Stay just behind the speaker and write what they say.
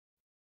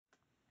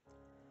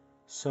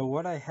So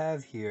what I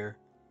have here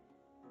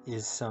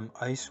is some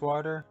ice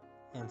water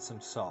and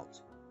some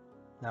salt.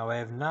 Now I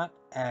have not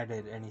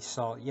added any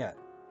salt yet.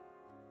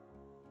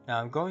 Now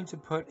I'm going to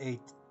put a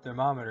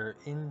thermometer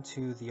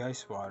into the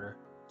ice water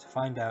to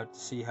find out to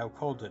see how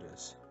cold it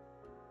is.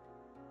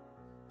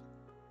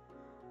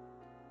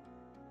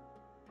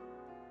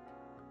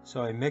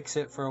 So I mix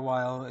it for a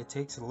while. It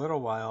takes a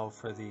little while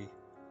for the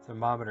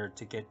thermometer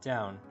to get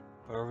down,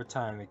 but over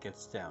time it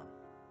gets down.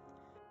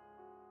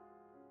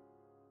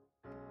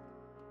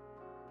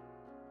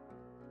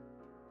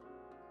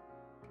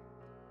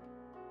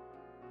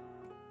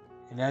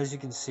 And as you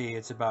can see,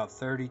 it's about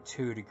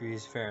 32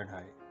 degrees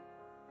Fahrenheit.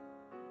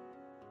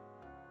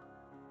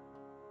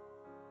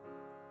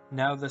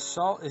 Now the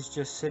salt is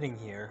just sitting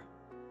here,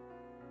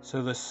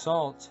 so the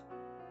salt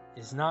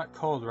is not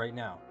cold right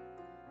now.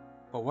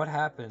 But what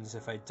happens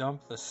if I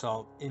dump the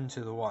salt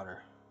into the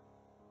water?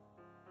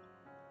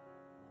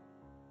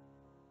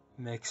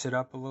 Mix it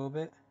up a little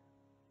bit.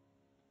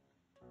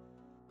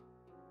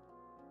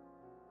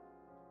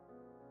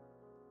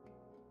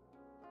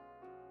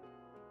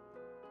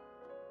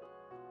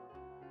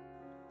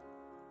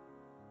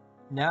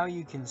 Now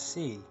you can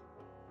see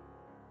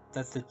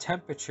that the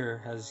temperature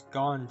has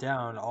gone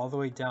down all the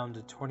way down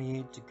to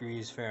 28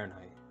 degrees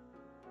Fahrenheit.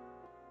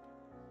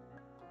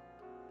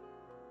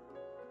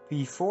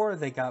 Before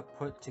they got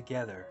put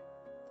together,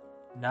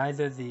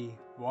 neither the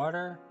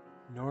water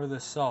nor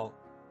the salt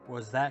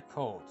was that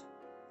cold.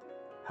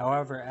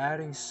 However,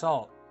 adding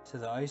salt to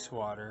the ice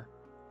water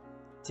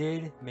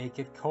did make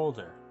it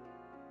colder.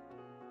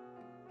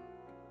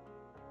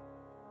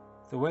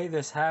 The way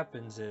this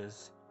happens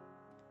is,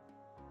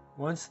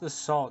 once the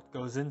salt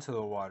goes into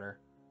the water,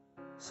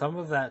 some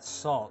of that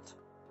salt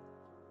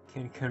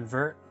can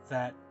convert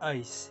that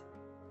ice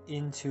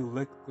into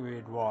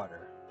liquid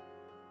water.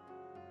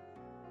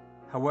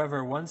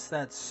 However, once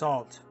that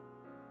salt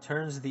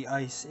turns the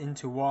ice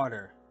into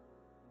water,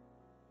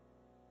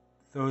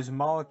 those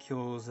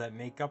molecules that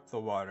make up the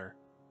water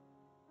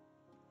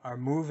are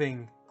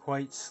moving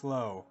quite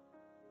slow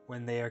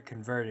when they are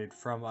converted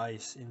from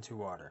ice into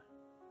water.